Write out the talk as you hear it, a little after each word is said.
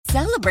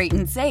Celebrate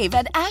and save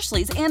at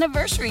Ashley's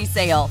Anniversary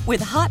Sale.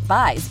 With Hot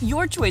Buys,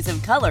 your choice of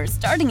colors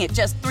starting at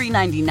just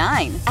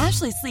 $3.99.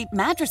 Ashley Sleep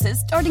mattresses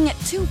starting at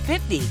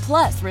 $2.50.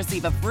 Plus,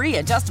 receive a free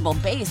adjustable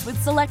base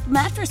with select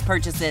mattress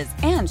purchases.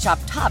 And shop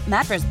top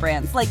mattress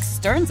brands like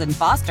Stearns &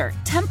 Foster,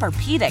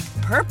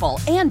 Tempur-Pedic, Purple,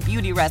 and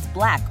Beautyrest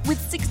Black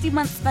with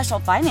 60-month special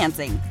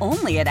financing.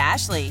 Only at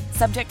Ashley.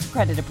 Subject to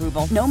credit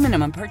approval. No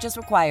minimum purchase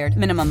required.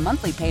 Minimum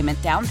monthly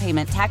payment, down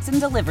payment, tax, and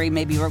delivery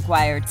may be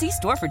required. See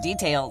store for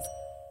details.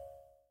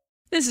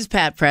 This is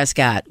Pat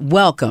Prescott.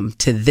 Welcome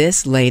to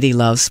This Lady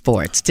Loves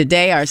Sports.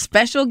 Today, our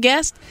special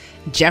guest,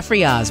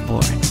 Jeffrey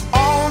Osborne.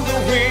 On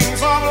the wings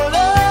of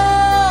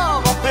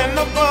love, up and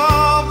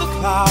above the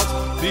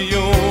clouds, the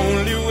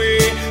only way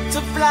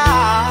to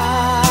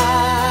fly.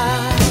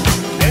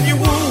 And you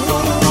woo,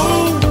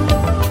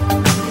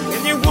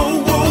 and you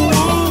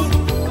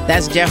woo.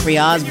 That's Jeffrey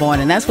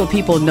Osborne, and that's what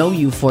people know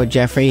you for,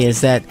 Jeffrey,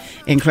 is that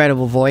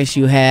incredible voice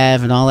you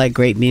have and all that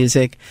great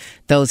music.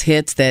 Those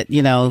hits that,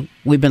 you know,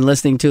 we've been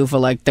listening to for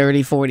like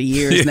 30, 40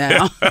 years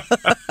now.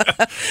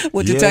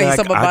 Would you tell you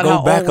something about how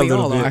old we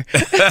all are?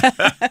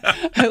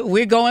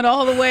 We're going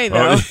all the way,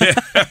 though.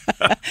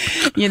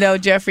 You know,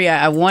 Jeffrey,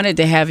 I wanted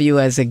to have you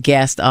as a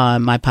guest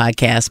on my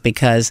podcast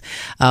because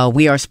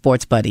we are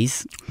sports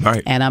buddies.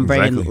 Right. And I'm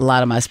bringing a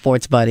lot of my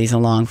sports buddies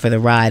along for the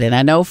ride. And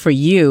I know for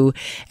you,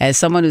 as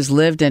someone who's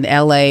lived in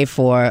L.A.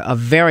 for a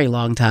very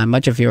long time,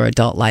 much of your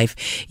adult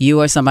life, you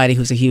are somebody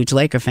who's a huge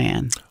Laker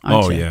fan,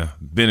 aren't you? Oh, yeah.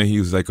 Been a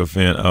huge Laker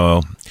fan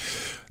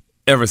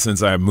ever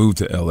since I moved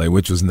to L.A.,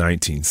 which was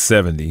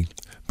 1970.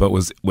 But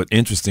what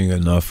interesting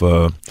enough,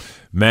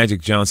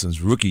 Magic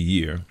Johnson's rookie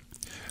year,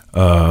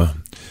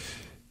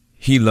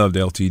 he loved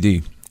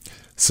LTD.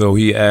 So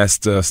he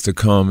asked us to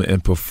come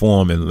and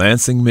perform in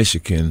Lansing,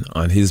 Michigan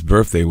on his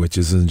birthday, which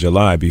is in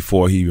July,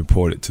 before he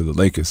reported to the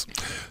Lakers.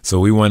 So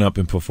we went up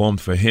and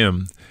performed for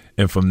him.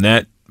 And from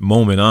that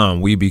moment on,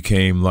 we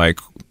became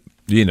like,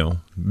 you know,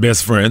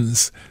 best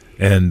friends.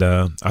 And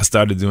I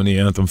started doing the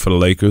anthem for the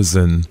Lakers,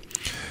 and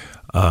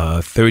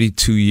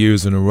 32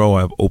 years in a row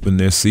I've opened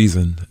their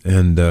season.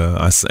 And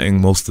I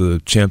sang most of the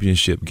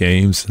championship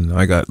games, and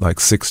I got like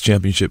 6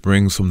 championship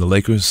rings from the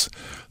Lakers.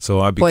 So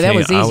I became. Boy, that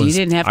was easy. You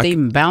didn't have to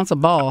even bounce a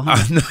ball. Huh?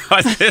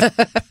 I did.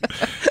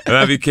 And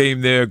I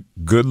became their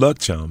good luck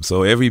charm.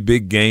 So every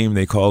big game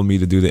they called me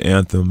to do the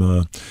anthem,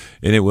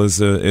 and it was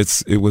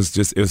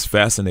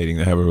fascinating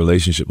to have a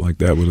relationship like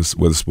that with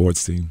a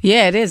sports team.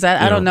 Yeah, it is.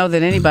 I don't know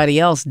that anybody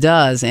else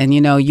does. And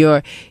you know,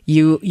 you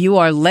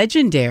are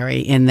legendary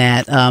in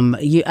that.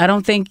 I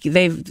don't think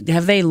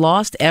have they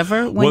lost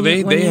ever.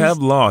 They have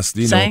lost,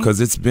 you know,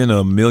 because it's been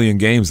a million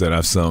games that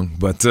I've sung.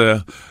 But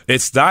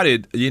it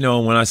started, you know,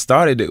 when I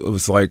started, it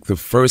was like the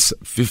first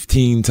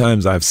 15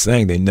 times I've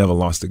sang, they never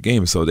lost a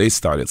game. So they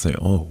started saying,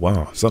 "Oh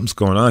wow, something's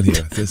going on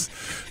here."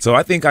 So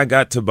I think I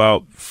got to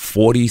about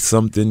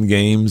 40-something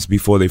games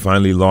before they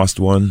finally lost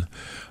one.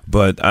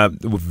 But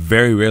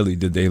very rarely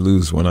did they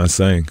lose when I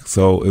sang.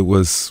 So it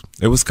was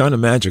kind of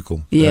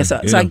magical. Yeah, so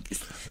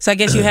I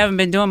guess you haven't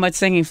been doing much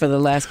singing for the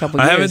last couple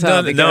of years. I haven't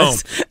done it. No,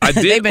 I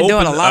did. They've been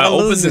doing a lot of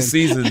losing. I opened the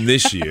season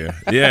this year.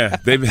 Yeah,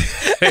 they've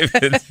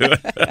been doing.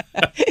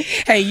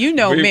 Hey, you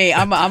know me.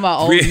 I'm an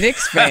old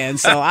Knicks fan,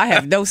 so I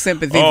have no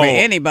sympathy for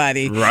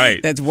anybody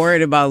that's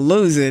worried about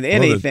losing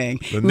anything.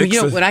 Well, the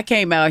you know, when I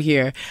came out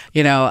here,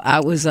 you know,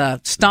 I was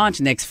a staunch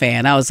Knicks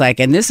fan. I was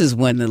like, and this is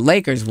when the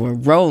Lakers were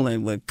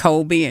rolling with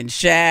Kobe and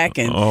Shaq,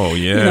 and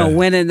you know,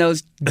 winning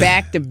those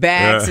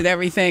back-to-backs and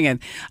everything. And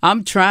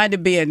I'm trying to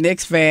be a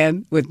Knicks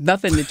fan with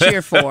nothing to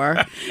cheer for,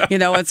 you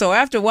know. And so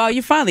after a while,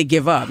 you finally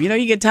give up. You know,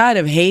 you get tired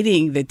of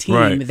hating the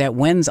team that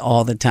wins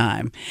all the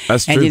time.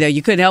 That's true. And, you know,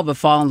 you couldn't help but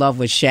fall in love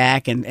with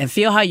Shaq and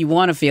feel how you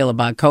want to feel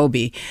about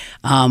Kobe.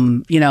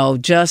 You know,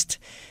 just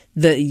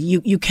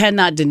you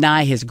cannot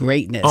deny his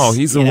greatness. Oh,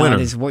 he's a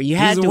winner. You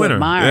had to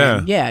admire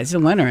him. Yeah, he's a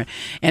winner.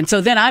 And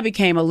so then I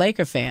became a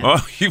Laker fan. Oh,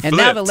 you flipped. And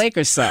now the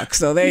Lakers suck.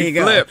 So there you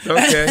go. Flipped.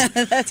 Okay.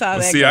 That's how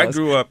that goes. I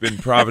grew up in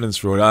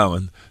Providence, Rhode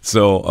Island.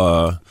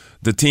 So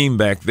the team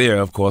back there,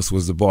 of course,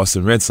 was the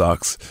Boston Red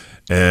Sox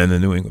and the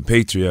New England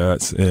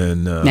Patriots.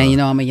 And now you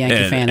know I'm a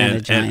Yankee fan and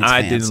a Giants fan. And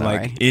I didn't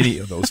like any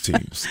of those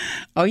teams.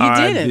 Oh, you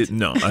didn't?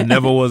 No, I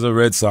never was a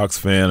Red Sox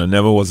fan. I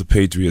never was a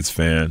Patriots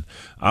fan.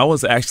 I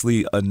was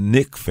actually a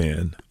Knicks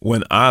fan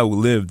when I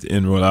lived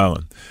in Rhode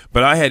Island.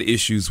 But I had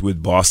issues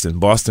with Boston.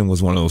 Boston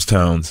was one of those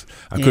towns.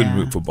 I couldn't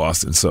root for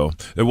Boston. So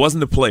it wasn't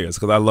the players,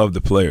 because I loved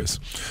the players.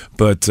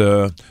 But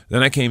then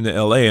I came to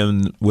L.A.,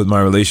 and with my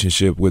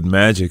relationship with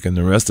Magic and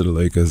the rest of the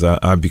Lakers,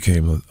 I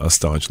became a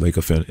staunch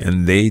Laker fan.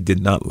 And they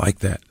did not like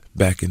that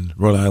back in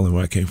Rhode Island,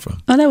 where I came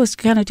from. Oh, that was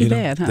kind of too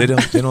bad, huh? They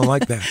don't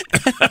like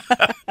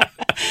that.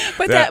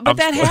 But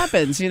that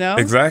happens, you know.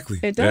 Exactly.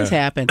 It does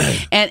happen.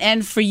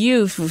 And for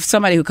you, for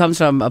somebody who comes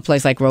from a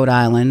place like Rhode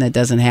Island that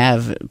doesn't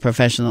have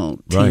professional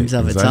teams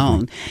of its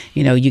own,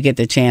 you know, you get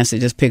the chance to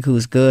just pick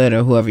who's good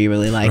or whoever you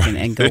really like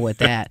and go with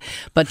that.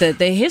 But the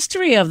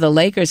history of the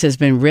Lakers has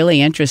been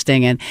really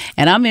interesting, and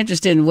I'm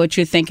interested in what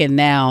you're thinking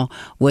now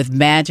with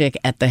Magic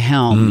at the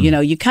helm. You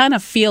know, you kind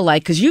of feel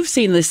like, because you've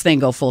seen this thing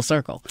go full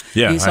circle.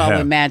 Yeah, you saw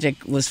when Magic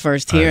was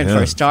first here and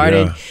first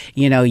started. Yeah.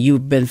 You know,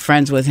 you've been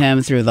friends with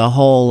him through the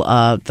whole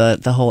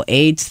the whole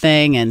AIDS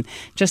thing and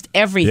just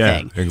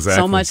everything. Yeah,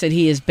 exactly. So much that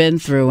he has been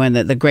through, and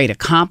the great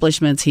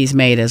accomplishments he's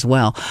made as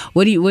well.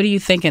 What are you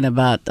thinking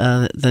about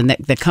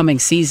the coming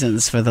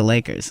seasons for the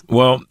Lakers?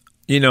 Well,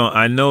 you know,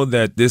 I know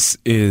that this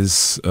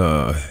is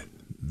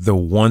the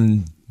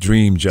one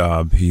dream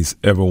job he's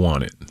ever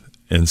wanted,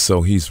 and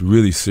so he's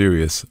really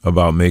serious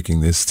about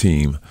making this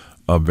team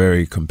a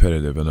very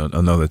competitive and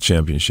another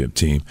championship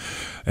team.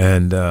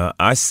 And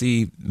I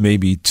see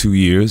maybe 2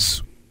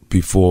 years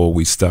before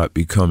we start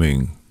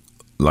becoming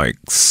like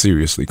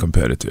seriously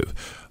competitive.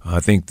 I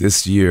think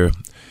this year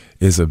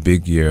is a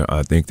big year.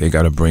 I think they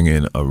got to bring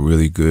in a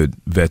really good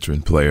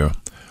veteran player,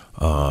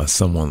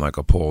 someone like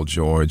a Paul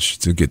George,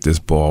 to get this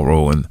ball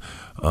rolling.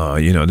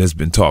 You know, there's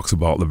been talks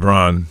about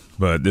LeBron,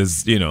 but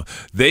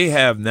they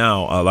have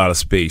now a lot of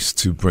space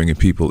to bring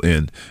people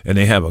in, and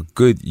they have a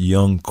good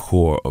young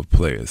core of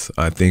players.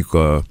 I think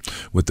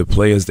with the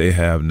players they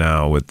have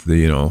now, with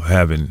the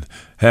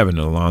having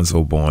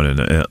Alonzo Ball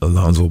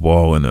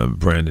and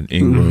Brandon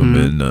Ingram,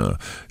 and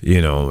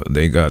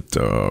they got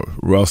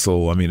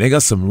Russell. I mean, they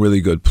got some really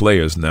good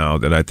players now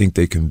that I think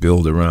they can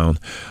build around,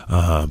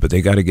 but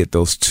they got to get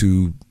those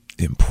two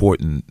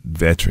important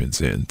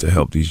veterans in to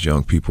help these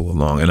young people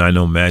along. And I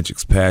know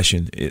Magic's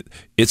passion,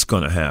 it's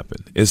going to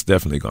happen. It's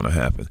definitely going to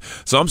happen.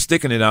 So I'm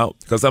sticking it out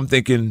because I'm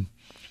thinking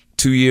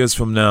 2 years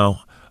from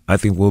now, I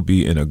think we'll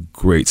be in a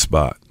great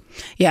spot.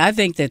 Yeah, I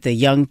think that the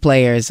young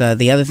players,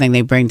 the other thing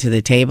they bring to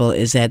the table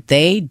is that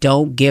they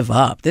don't give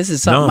up. This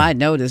is something I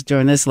noticed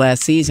during this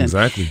last season.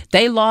 Exactly.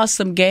 They lost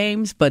some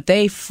games, but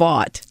they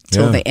fought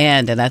till the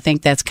end, and I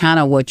think that's kind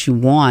of what you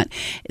want.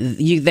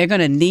 They're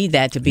going to need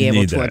that to be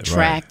able to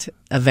attract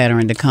a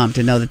veteran to come,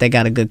 to know that they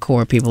got a good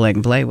core of people they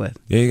can play with.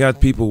 Yeah, you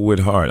got people with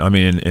heart. I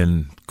mean,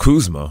 and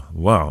Kuzma,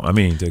 wow. I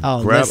mean, to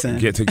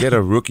get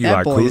a rookie that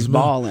like boy Kuzma. Is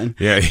balling.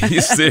 Yeah,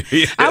 he's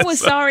serious. I was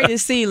sorry to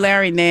see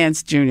Larry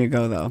Nance Jr.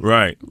 go, though.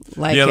 Right.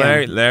 Like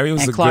Larry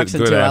was and a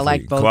Clarkson good too. athlete. I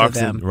like both of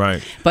them.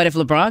 Right. But if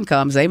LeBron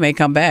comes, they may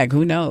come back.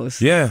 Who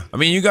knows? Yeah. I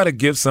mean, you got to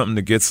give something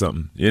to get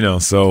something,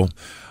 so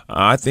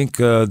I think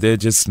they're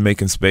just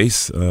making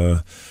space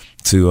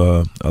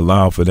to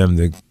allow for them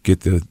to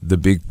get the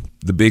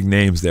big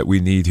names that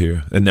we need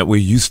here and that we're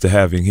used to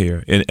having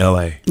here in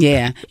L.A.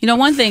 Yeah.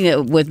 One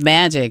thing with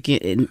Magic,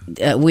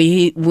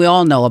 we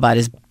all know about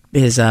his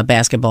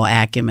basketball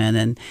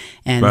acumen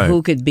and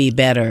who could be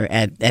better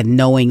at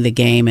knowing the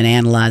game and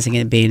analyzing it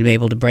and being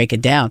able to break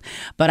it down.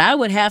 But I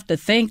would have to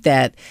think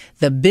that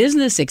the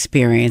business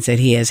experience that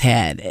he has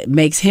had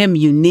makes him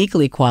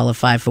uniquely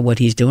qualified for what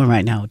he's doing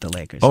right now with the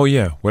Lakers. Oh,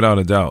 yeah, without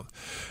a doubt.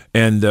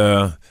 And,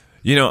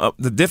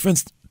 the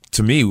difference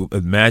to me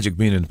with Magic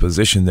being in the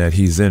position that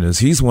he's in is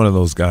he's one of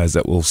those guys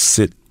that will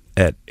sit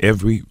at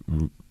every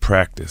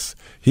practice.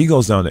 He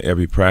goes down to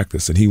every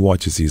practice and he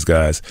watches these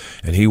guys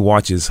and he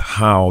watches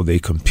how they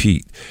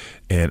compete.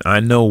 And I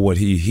know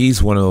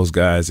he's one of those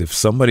guys, if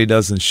somebody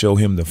doesn't show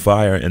him the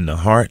fire and the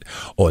heart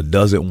or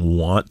doesn't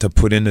want to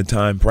put in the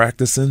time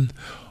practicing,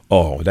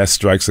 that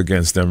strikes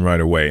against them right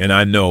away. And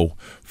I know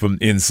from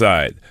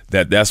inside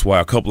that's why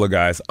a couple of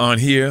guys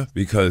aren't here,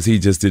 because he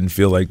just didn't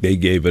feel like they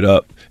gave it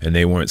up and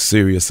they weren't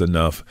serious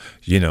enough,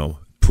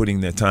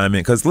 putting their time in.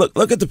 Because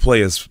look at the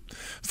players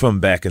from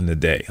back in the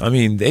day. I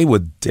mean, they were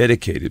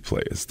dedicated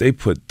players. They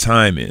put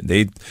time in.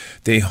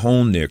 They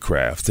honed their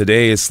craft.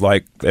 Today, it's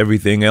like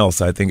everything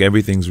else. I think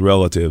everything's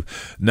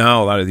relative.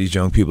 Now, a lot of these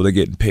young people, they're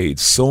getting paid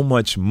so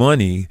much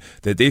money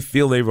that they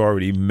feel they've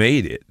already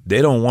made it.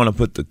 They don't want to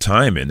put the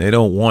time in. They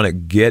don't want to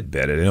get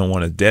better. They don't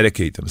want to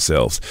dedicate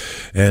themselves.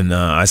 And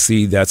I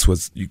see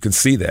you can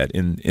see that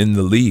in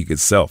the league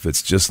itself.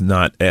 It's just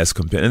not as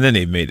competitive. And then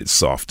they made it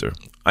softer.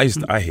 I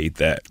hate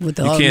that. With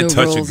You can't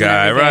touch a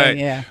guy, right?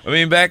 Yeah. I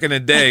mean, back in the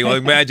day,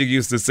 like Magic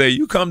used to say,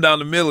 you come down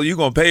the middle, you're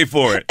going to pay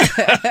for it.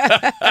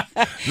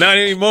 Not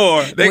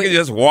anymore. They can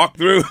just walk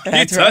through.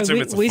 You touch them,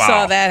 it's a foul. We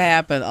saw that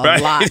happen a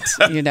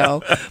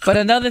lot, But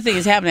another thing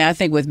is happening, I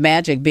think, with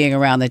Magic being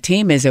around the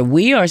team is that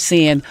we are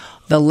seeing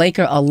the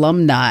Laker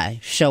alumni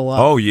show up.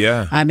 Oh,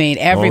 yeah. I mean,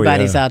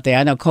 everybody's out there.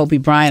 I know Kobe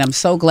Bryant. I'm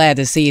so glad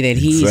to see that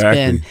he's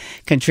been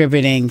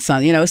contributing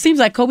some. It seems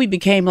like Kobe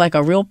became like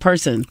a real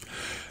person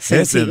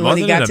since when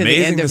he got to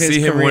the end of his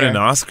see career. him win an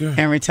Oscar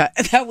And retire.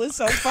 That was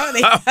so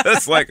funny.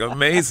 That's like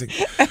amazing.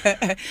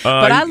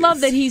 But I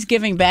love that he's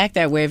giving back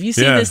that way. Have you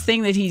seen this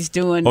thing that he's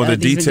doing? Oh, the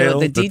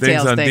details thing for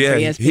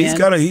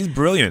ESPN? He's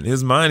brilliant.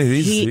 His mind,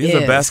 he's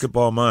a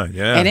basketball mind.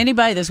 Yeah. And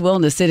anybody that's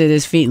willing to sit at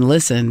his feet and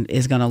listen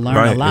is going to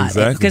learn a lot.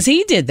 Exactly. Because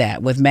he did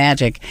that with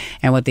Magic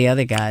and with the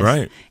other guys.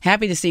 Right.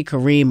 Happy to see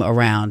Kareem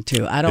around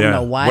too. I don't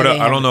know why.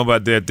 I don't know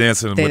about that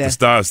dancing with the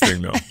stars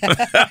thing though.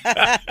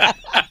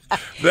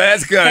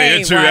 That's kind of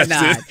interesting.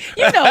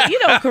 Why not? You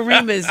know,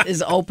 Kareem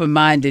is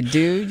open-minded,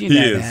 dude. You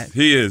know that.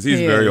 He is. He's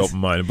very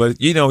open-minded, but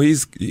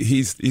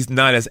he's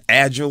not as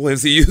agile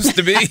as he used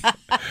to be.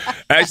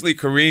 Actually,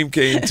 Kareem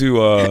came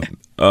to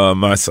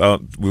my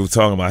son. We were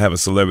talking about I have a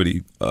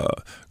celebrity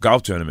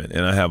golf tournament,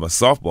 and I have a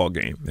softball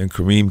game, and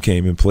Kareem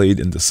came and played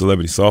in the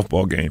celebrity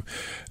softball game,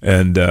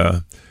 and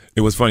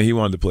it was funny. He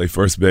wanted to play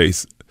first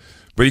base.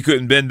 But he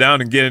couldn't bend down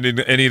and get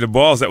any of the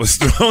balls that was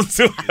thrown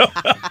to him.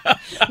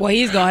 Well,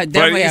 he's going to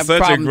definitely have a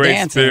problem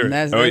dancing.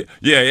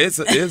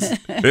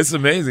 It's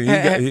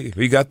amazing.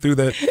 He got through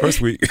that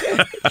first week.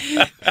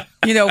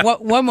 You know,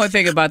 one more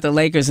thing about the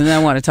Lakers, and then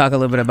I want to talk a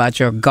little bit about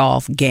your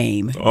golf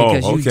game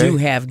because you do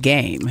have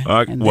game.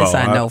 I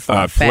know for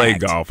a fact. I play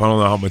golf. I don't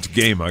know how much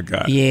game I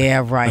got.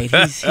 Yeah, right.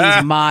 He's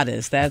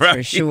modest, that's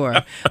for sure.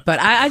 But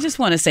I just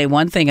want to say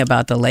one thing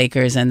about the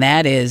Lakers, and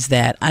that is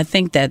that I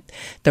think that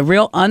the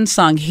real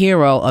unsung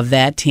hero of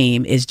that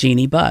team is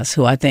Jeannie Buss,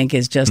 who I think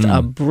is just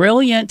a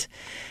brilliant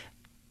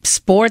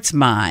sports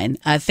mind.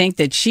 I think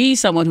that she's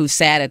someone who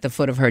sat at the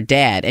foot of her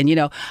dad. And, you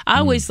know, I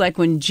always like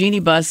when Jeannie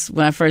Buss,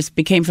 when I first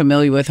became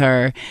familiar with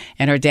her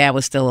and her dad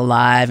was still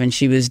alive and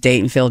she was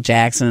dating Phil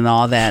Jackson and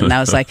all that. And I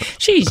was like,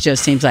 she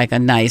just seems like a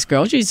nice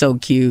girl. She's so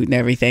cute and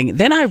everything.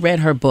 Then I read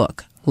her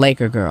book,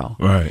 Laker Girl.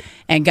 Right.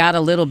 And got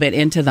a little bit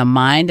into the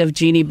mind of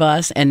Jeannie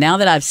Buss. And now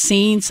that I've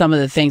seen some of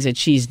the things that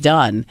she's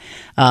done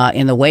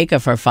in the wake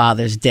of her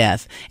father's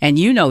death, and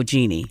you know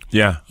Jeannie.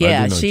 Yeah.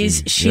 Yeah,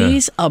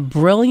 she's a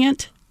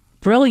brilliant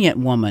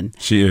woman.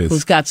 She is.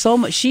 Who's got so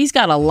much. She's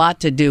got a lot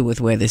to do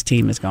with where this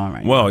team is going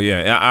right now. Well,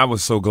 yeah, I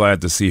was so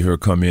glad to see her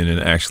come in and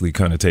actually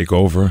kind of take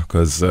over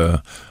because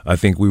I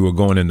think we were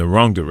going in the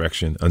wrong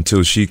direction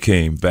until she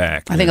came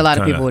back. I think a lot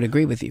of people would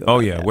agree with you. Oh,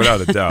 yeah,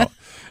 without a doubt.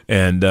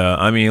 And,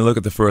 I mean, look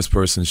at the first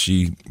person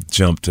she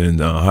jumped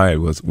and hired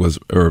was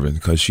Irvin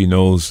because she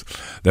knows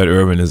that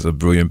Irvin is a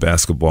brilliant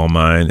basketball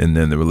mind. And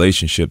then the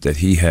relationship that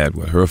he had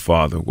with her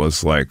father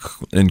was like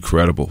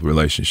incredible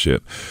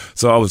relationship.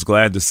 So I was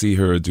glad to see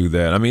her do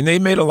that. I mean, they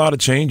made a lot of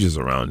changes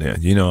around there.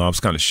 You know, I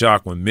was kind of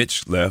shocked when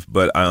Mitch left,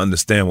 but I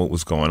understand what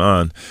was going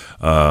on.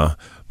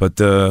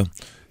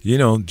 You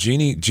know,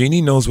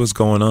 Jeannie knows what's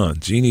going on.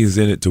 Jeannie's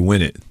in it to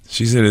win it.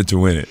 She's in it to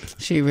win it.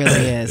 She really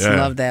is. Yeah.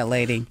 Love that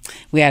lady.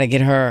 We got to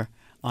get her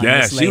on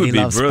this Lady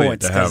Loves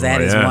Sports because that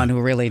is one who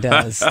really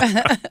does.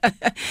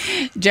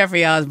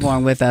 Jeffrey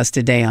Osborne with us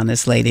today on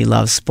this Lady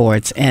Loves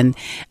Sports. And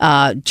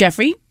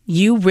Jeffrey,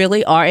 you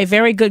really are a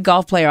very good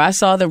golf player. I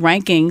saw the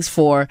rankings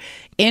for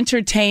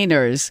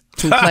entertainers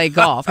who play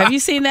golf. Have you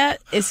seen that?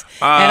 And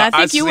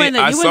I think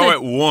I saw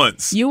it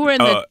once. You were in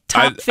the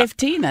top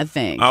 15, I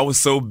think.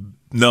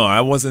 No,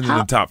 I wasn't in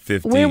the top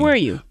 15. Where were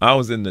you? I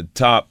was in the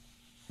top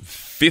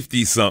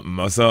 50-something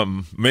or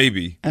something,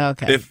 maybe.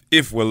 Okay.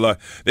 If we're lucky.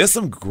 There's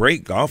some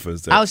great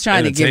golfers there. I was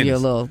trying to give you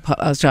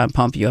I was trying to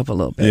pump you up a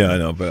little bit. Yeah, I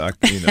know, but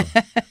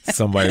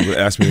somebody would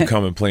ask me to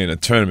come and play in a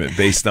tournament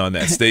based on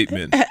that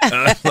statement.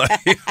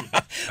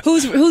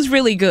 Who's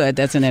really good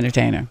that's an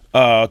entertainer?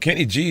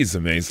 Kenny G is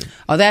amazing.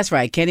 Oh, that's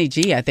right. Kenny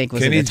G, I think,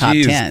 was in the top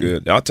 10. Kenny G is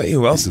good. I'll tell you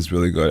who else is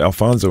really good.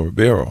 Alfonso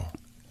Ribeiro.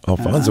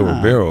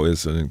 Ribeiro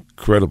is an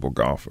incredible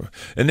golfer.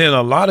 And then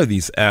a lot of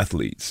these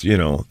athletes,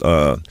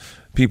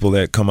 people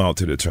that come out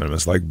to the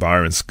tournaments, like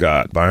Byron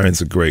Scott. Byron's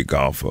a great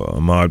golfer.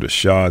 Ahmad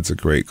Rashad's a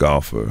great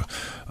golfer.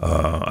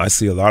 I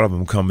see a lot of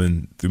them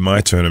coming through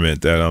my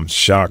tournament that I'm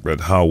shocked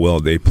at how well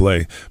they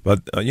play.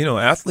 But,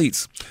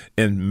 athletes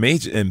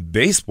and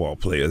baseball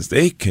players,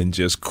 they can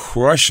just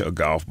crush a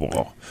golf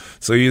ball.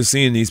 So you're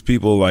seeing these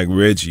people like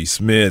Reggie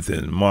Smith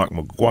and Mark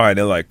McGuire,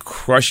 they're like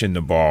crushing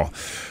the ball.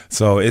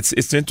 So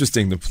it's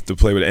interesting to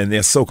play with, and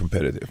they're so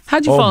competitive.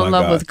 How'd you fall in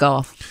love with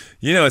golf?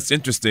 It's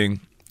interesting.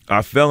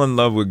 I fell in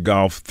love with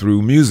golf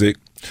through music.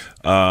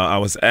 I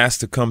was asked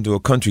to come to a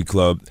country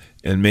club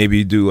and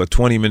maybe do a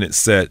 20-minute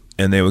set,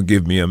 and they would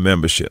give me a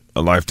membership,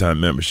 a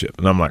lifetime membership.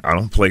 And I'm like, I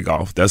don't play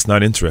golf. That's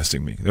not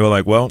interesting me. They were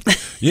like, well,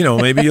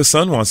 maybe your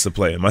son wants to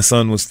play. And my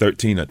son was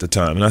 13 at the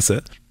time. And I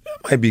said,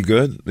 that might be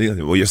good.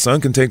 Well, your son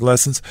can take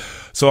lessons.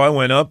 So I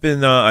went up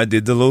and I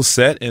did the little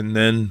set and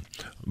then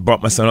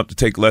brought my son up to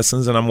take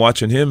lessons. And I'm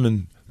watching him,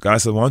 and the guy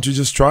said, why don't you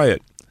just try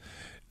it?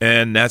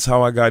 And that's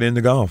how I got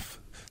into golf.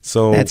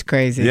 So that's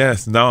crazy.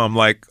 Yes, now I'm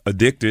like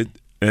addicted,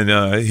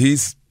 and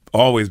he's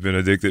always been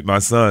addicted, my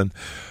son.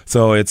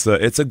 So it's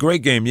a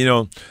great game.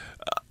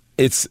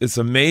 It's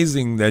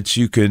amazing that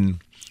you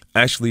can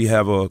actually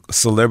have a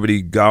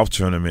celebrity golf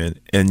tournament,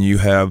 and you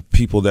have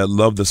people that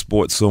love the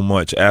sport so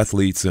much,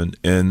 athletes and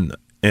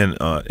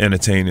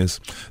entertainers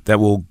that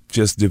will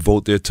just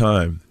devote their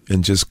time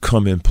and just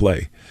come and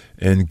play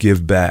and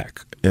give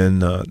back.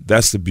 And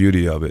that's the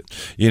beauty of it.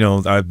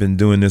 I've been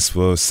doing this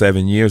for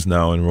 7 years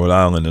now in Rhode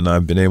Island, and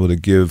I've been able to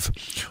give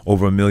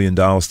over $1 million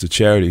to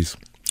charities.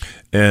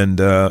 And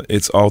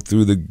it's all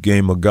through the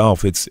game of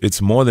golf.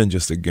 It's more than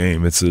just a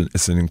game. It's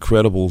an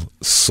incredible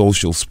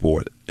social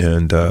sport,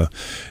 and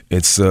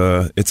it's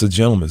a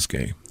gentleman's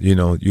game. You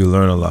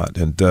learn a lot,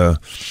 and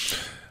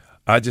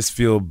I just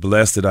feel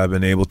blessed that I've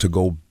been able to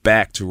go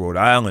back to Rhode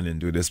Island and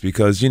do this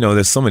because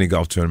there's so many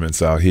golf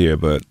tournaments out here,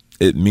 but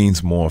it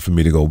means more for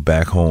me to go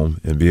back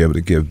home and be able to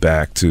give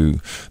back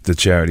to the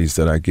charities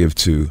that I give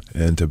to,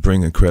 and to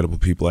bring incredible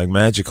people. Like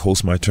Magic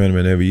hosts my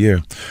tournament every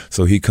year,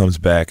 so he comes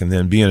back. And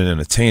then being an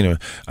entertainer,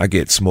 I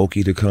get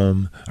Smokey to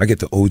come, I get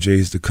the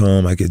OJs to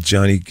come, I get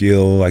Johnny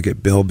Gill, I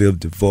get Belle Biv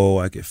DeVoe,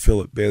 I get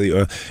Philip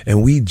Bailey,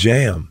 and we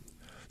jam.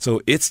 So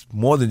it's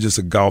more than just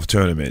a golf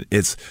tournament.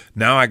 It's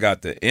now I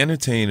got the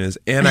entertainers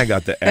and I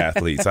got the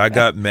athletes. I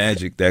got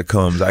Magic that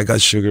comes. I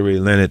got Sugar Ray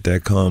Leonard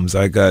that comes.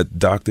 I got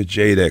Dr.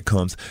 J that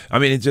comes. I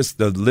mean, it's just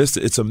the list.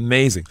 It's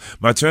amazing.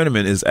 My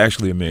tournament is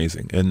actually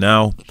amazing. And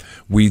now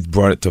we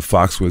brought it to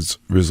Foxwoods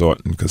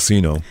Resort and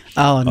Casino.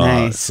 Oh,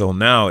 nice. So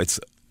now it's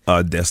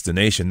a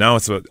destination. Now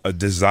it's a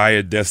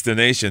desired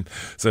destination.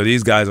 So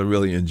these guys are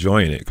really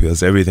enjoying it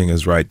because everything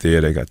is right there.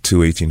 They got 2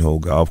 18-hole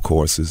golf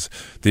courses.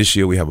 This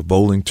year we have a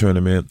bowling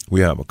tournament.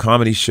 We have a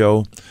comedy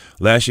show.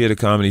 Last year the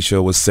comedy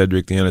show was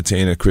Cedric the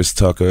Entertainer, Chris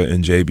Tucker,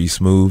 and JB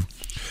Smoove.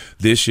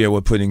 This year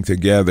we're putting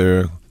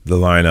together the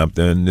lineup.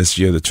 Then this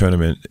year the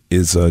tournament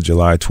is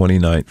July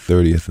 29th,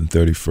 30th, and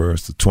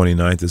 31st. The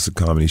 29th is the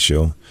comedy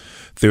show.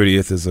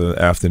 30th is an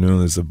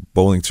afternoon, is a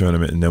bowling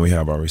tournament, and then we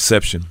have our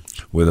reception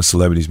where the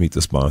celebrities meet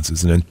the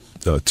sponsors, and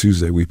then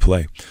Tuesday we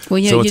play.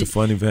 Well, so it's a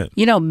fun event.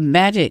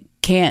 Magic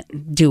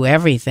can't do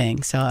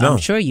everything, so I'm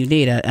sure you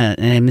need an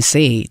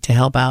MC to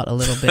help out a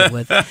little bit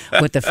with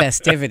the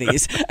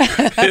festivities.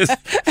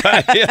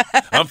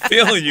 I'm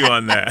feeling you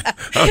on that.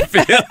 I'm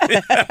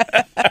feeling.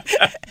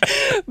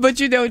 But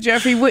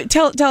Jeffrey,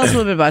 tell us a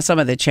little bit about some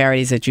of the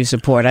charities that you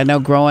support. I know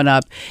growing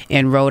up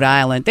in Rhode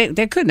Island,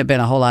 there couldn't have been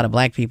a whole lot of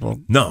black people.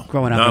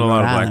 Growing up in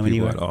Rhode Island when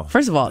you were. At all.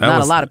 First of all,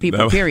 not a lot of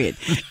people. Period.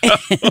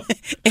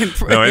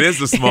 No, it is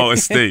the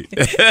smallest state.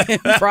 In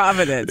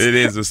Providence. It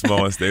is the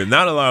smallest state.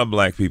 Not a lot of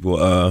black people.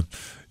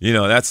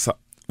 That's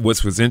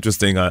what was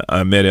interesting.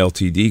 I met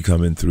LTD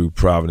coming through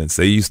Providence.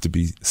 They used to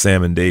be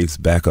Sam and Dave's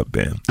backup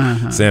band.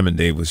 Sam and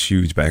Dave was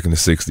huge back in the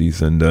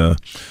 60s, and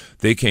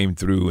they came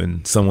through,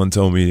 and someone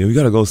told me, "We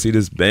got to go see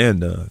this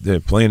band.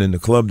 They're playing in the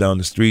club down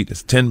the street.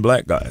 It's 10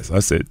 black guys." I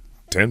said,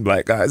 10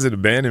 black guys in a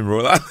band in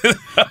Rhode Island?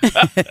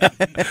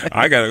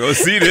 I got to go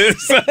see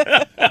this.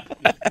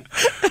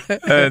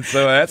 And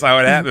so that's how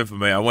it happened for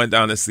me. I went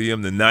down to see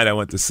him. The night I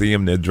went to see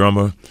him, their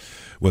drummer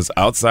was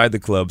outside the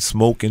club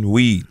smoking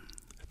weed.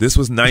 This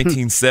was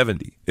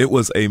 1970. It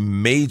was a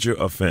major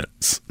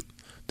offense.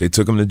 They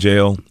took him to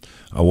jail.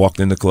 I walked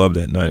in the club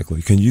that night.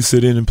 Like, "Can you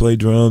sit in and play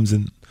drums?"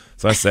 And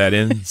so I sat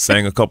in,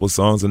 sang a couple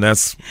songs, and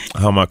that's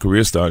how my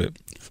career started.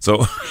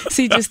 So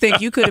just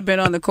think you could have been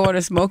on the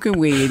corner smoking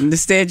weed, and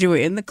instead you were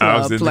in the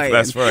club playing.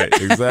 That's right,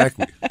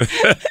 exactly.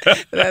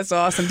 That's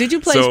awesome. Did you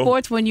play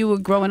sports when you were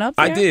growing up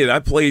there? I did. I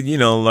played,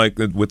 like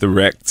with the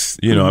Recs.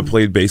 I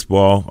played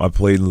baseball. I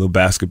played a little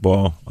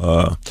basketball.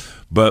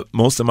 But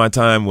most of my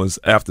time was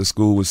after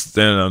school, was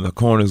standing on the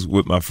corners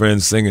with my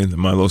friends singing in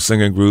my little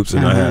singing groups.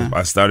 And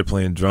I started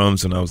playing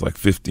drums when I was like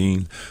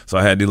 15. So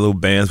I had these little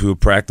bands. We were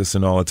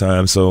practicing all the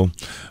time. So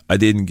I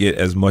didn't get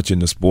as much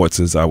into sports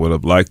as I would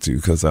have liked to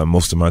because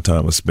most of my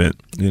time was spent,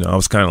 I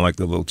was kind of like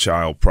the little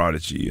child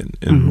prodigy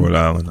in Rhode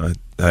Island.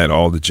 I had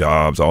all the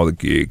jobs, all the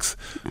gigs,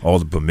 all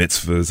the bar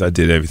mitzvahs. I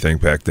did everything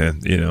back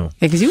then, Yeah,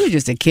 because you were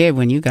just a kid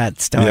when you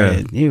got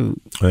started.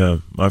 Yeah.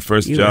 My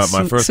first job,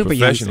 my first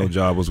professional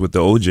job was with the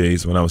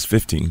OJs when I was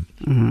 15.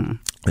 And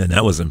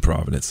that was in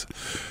Providence.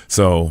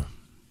 So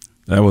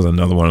that was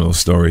another one of those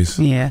stories.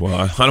 Yeah.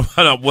 Well,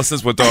 I don't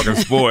since we're talking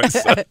sports.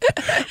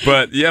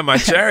 But yeah, my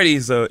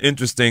charities are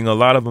interesting. A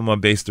lot of them are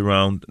based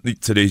around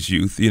today's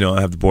youth.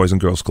 I have the Boys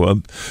and Girls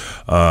Club.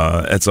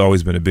 It's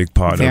always been a big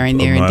part Very of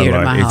near my and dear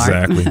life. to my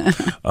heart. Exactly.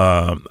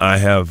 I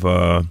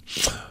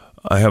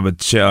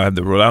have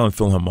the Rhode Island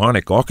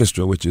Philharmonic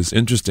Orchestra, which is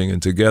interesting,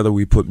 and together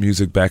we put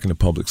music back in the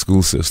public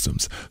school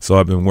systems. So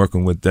I've been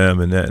working with them,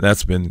 and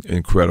that's been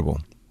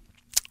incredible.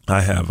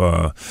 I have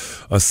a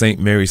St.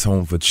 Mary's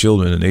Home for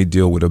Children, and they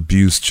deal with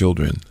abused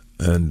children.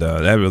 And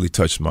that really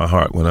touched my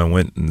heart when I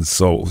went and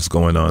saw what was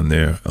going on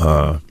there.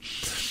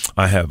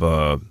 I have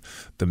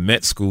the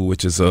Met School,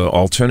 which is an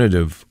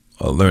alternative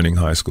learning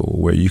high school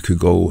where you could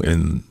go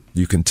and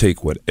you can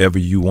take whatever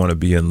you want to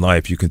be in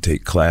life. You can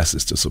take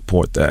classes to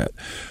support that.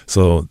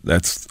 So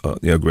that's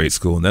a great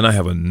school. And then I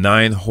have a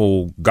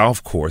 9-hole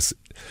golf course,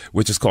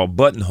 which is called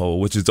Buttonhole,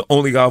 which is the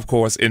only golf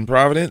course in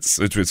Providence,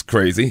 which was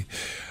crazy.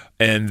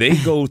 And they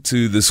go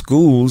to the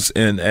schools,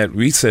 and at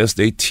recess,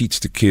 they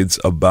teach the kids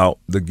about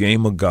the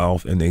game of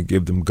golf, and they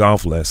give them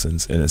golf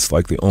lessons. And it's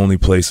like the only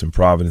place in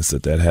Providence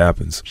that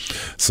happens.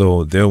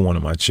 So they're one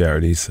of my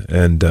charities.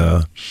 And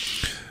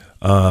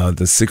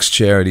The sixth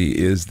charity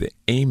is the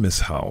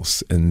Amos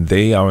House, and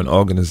they are an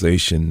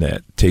organization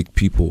that take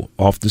people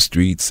off the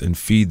streets and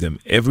feed them.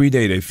 Every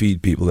day they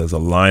feed people. There's a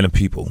line of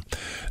people.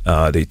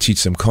 They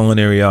teach them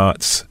culinary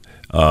arts,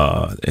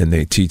 and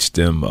they teach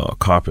them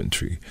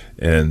carpentry.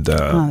 And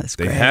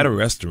they had a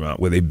restaurant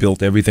where they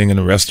built everything in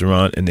the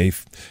restaurant, and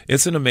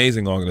it's an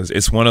amazing organization.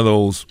 It's one of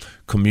those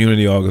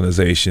community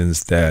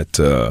organizations that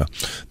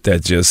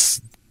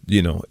just,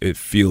 it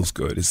feels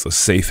good. It's a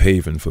safe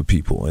haven for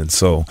people. And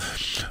so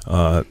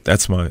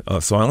that's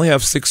so I only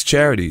have 6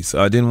 charities.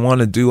 I didn't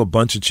want to do a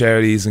bunch of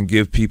charities and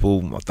give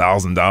people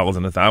 $1,000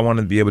 and I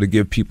wanted to be able to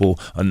give people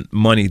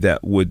money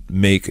that would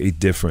make a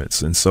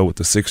difference. And so with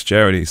the 6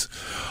 charities,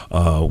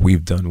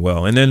 we've done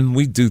well. And then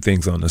we do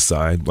things on the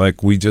side.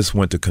 Like we just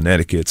went to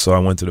Connecticut. So I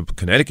went to the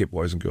Connecticut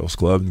Boys and Girls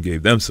Club and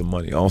gave them some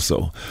money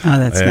also. Oh,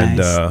 that's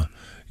nice.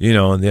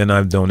 And then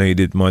I've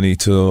donated money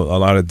to a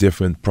lot of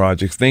different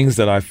projects, things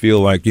that I feel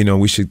like,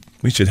 we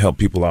should help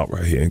people out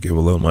right here and give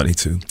a little money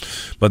to.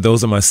 But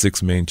those are my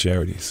 6 main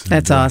charities.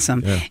 That's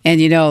awesome. Yeah.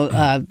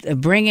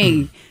 And,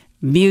 bringing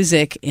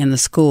music in the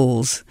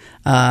schools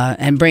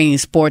and bringing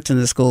sports in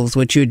the schools,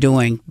 which you're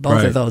doing,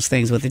 both of those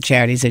things with the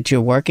charities that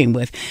you're working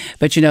with.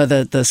 But,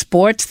 the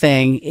sports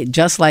thing,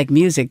 just like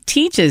music,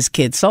 teaches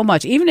kids so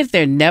much, even if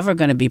they're never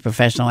going to be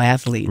professional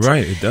athletes.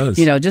 Right, it does.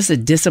 Just a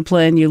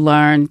discipline you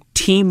learn,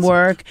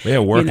 teamwork. Yeah,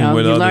 working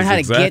with you others, learn how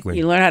exactly.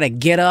 You learn how to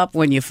get up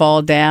when you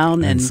fall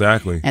down and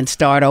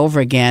start over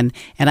again.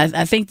 And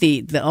I think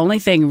the only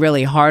thing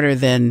really harder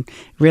than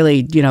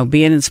really,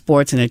 being in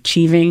sports and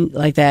achieving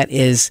like that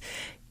is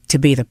to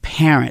be the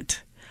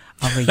parent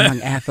of a young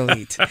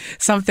athlete,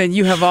 something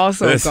you have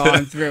also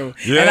gone through.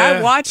 Yeah. And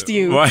I watched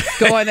you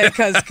going there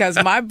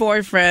because my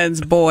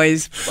boyfriend's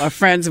boys are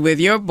friends with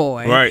your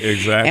boy. Right,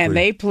 exactly. And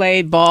they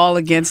played ball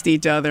against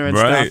each other and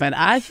stuff. And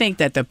I think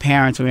that the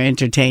parents were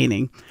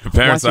entertaining. The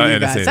parents are Guys.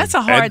 entertaining. That's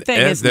a hard thing,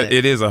 isn't it?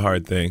 It is a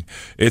hard thing.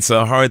 It's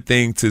a hard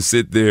thing to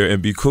sit there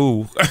and be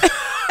cool.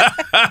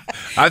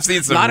 I've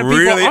seen some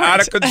really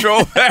out of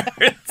control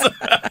parents.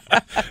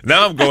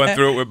 Now I'm going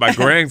through it with my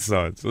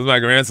grandson. So my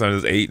grandson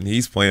is 8 and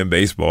he's playing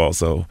baseball.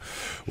 So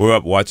we're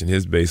up watching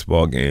his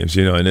baseball games,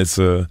 and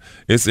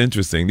it's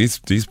interesting.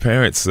 These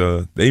parents,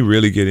 they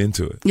really get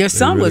into it. Your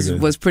son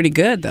was pretty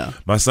good though.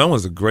 My son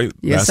was a great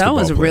basketball player. Your son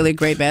was a really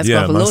great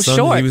basketball player. A little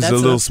short. He was a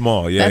little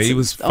small. Yeah, he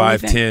was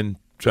 5'10".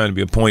 Trying to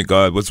be a point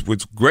guard. What's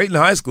great in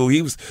high school,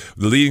 he was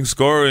the leading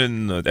scorer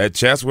at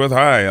Chatsworth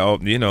High.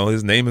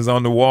 His name is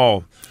on the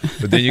wall.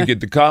 But then you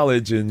get to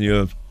college and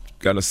you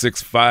got a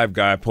 6'5"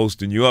 guy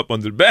posting you up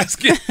under the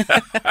basket.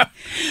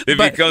 It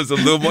becomes a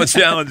little more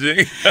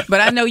challenging.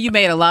 But I know you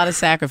made a lot of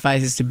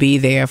sacrifices to be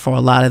there for a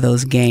lot of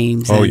those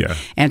games.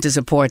 And to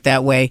support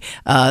that way.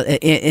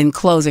 In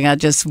closing, I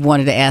just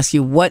wanted to ask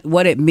you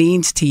what it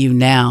means to you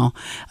now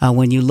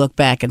when you look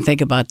back and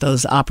think about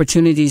those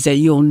opportunities that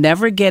you'll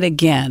never get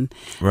again.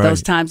 Right.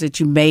 Those times that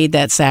you made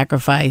that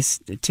sacrifice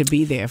to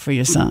be there for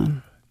your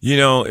son.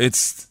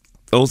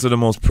 Those are the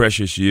most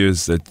precious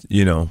years that,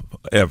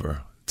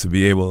 ever. To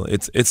be able,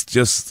 it's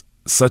just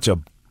such a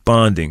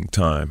bonding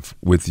time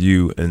with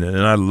you, and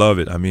I love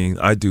it. I mean,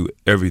 I do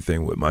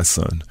everything with my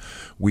son.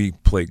 We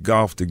play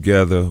golf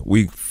together.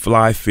 We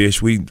fly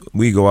fish. We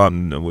go out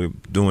and we're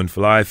doing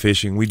fly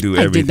fishing. We do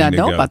everything together. I did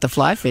not know about the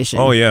fly fishing.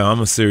 Oh yeah, I'm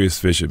a serious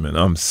fisherman.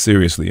 I'm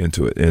seriously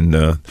into it,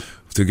 and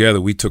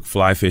together we took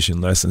fly fishing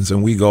lessons,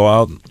 and we go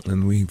out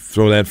and we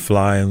throw that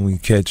fly and we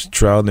catch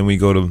trout, and then we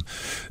go to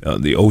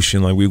the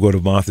ocean. Like we go to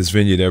Martha's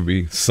Vineyard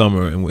every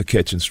summer and we're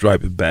catching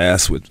striped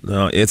bass.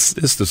 It's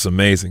just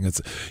amazing.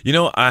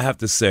 I have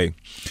to say,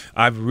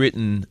 I've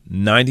written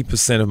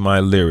 90% of my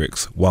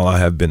lyrics while I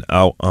have been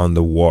out on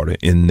the water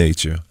in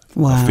nature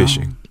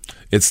fishing.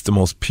 It's the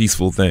most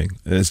peaceful thing,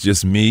 and it's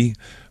just me,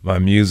 my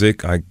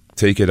music. I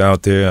take it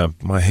out there,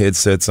 my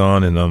headset's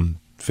on, and I'm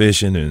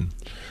fishing, and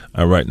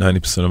I write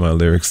 90% of my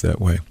lyrics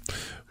that way.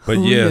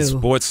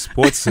 But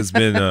sports has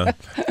been,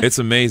 it's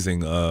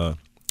amazing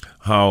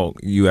how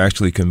you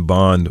actually can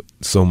bond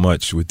so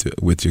much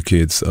with your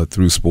kids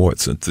through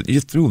sports and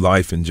through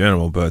life in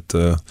general. But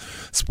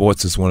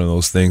sports is one of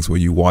those things where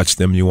you watch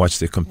them, you watch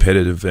their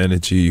competitive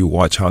energy, you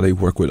watch how they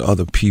work with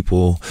other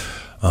people.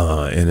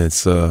 And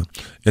it's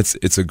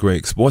a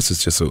great, sports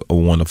is just a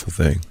wonderful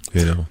thing,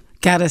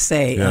 Gotta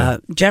say,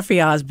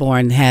 Jeffrey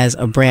Osborne has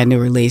a brand new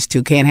release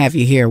too. Can't have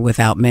you here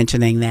without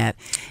mentioning that.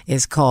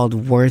 It's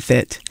called Worth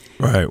It.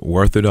 Right,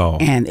 Worth It All.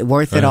 And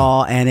Worth It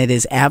All, and it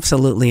is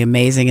absolutely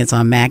amazing. It's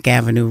on Mack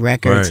Avenue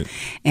Records. Right.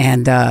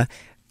 And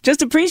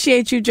just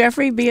appreciate you,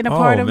 Jeffrey, being a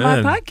part of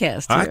my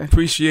podcast here. I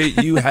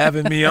appreciate you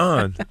having me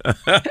on.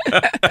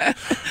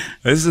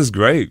 This is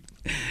great.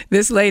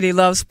 This lady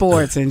loves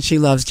sports, and she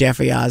loves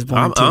Jeffrey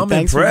Osborne, too. I'm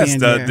Thanks impressed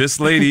that this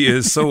lady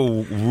is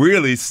so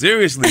really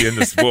seriously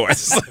into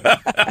sports.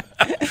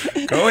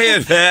 Go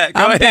ahead, Pat.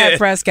 I'm Pat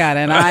Prescott,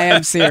 and I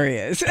am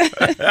serious.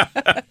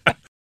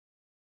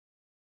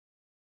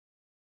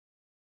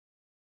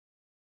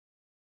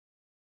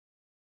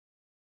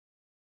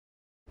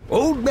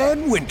 Old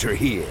Man Winter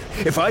here.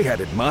 If I had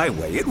it my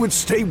way, it would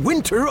stay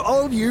winter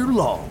all year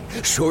long.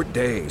 Short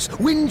days,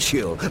 wind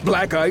chill,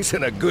 black ice,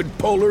 and a good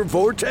polar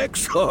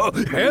vortex. Oh,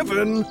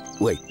 heaven!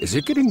 Wait, is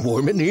it getting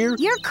warm in here?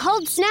 Your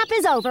cold snap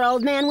is over,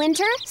 Old Man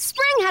Winter.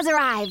 Spring has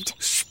arrived.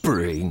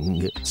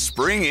 Spring.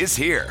 Spring is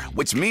here,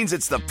 which means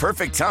it's the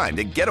perfect time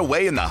to get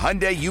away in the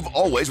Hyundai you've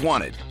always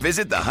wanted.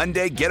 Visit the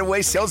Hyundai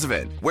Getaway Sales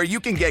Event, where you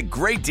can get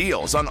great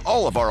deals on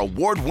all of our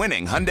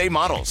award-winning Hyundai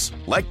models,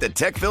 like the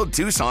tech-filled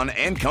Tucson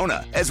and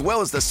Kona, as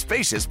well as the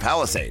spacious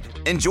Palisade.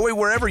 Enjoy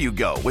wherever you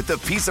go with the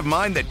peace of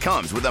mind that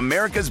comes with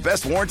America's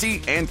best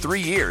warranty and 3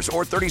 years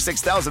or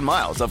 36,000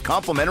 miles of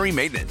complimentary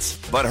maintenance.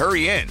 But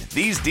hurry in,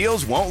 these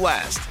deals won't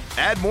last.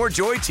 Add more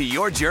joy to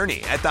your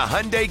journey at the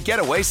Hyundai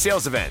Getaway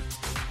Sales Event.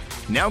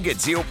 Now get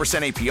 0%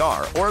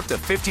 APR or up to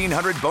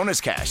 $1,500 bonus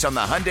cash on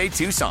the Hyundai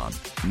Tucson.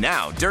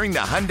 Now, during the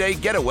Hyundai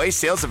Getaway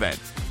Sales Event.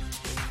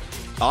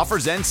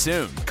 Offers end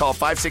soon. Call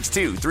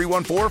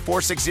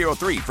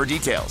 562-314-4603 for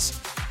details.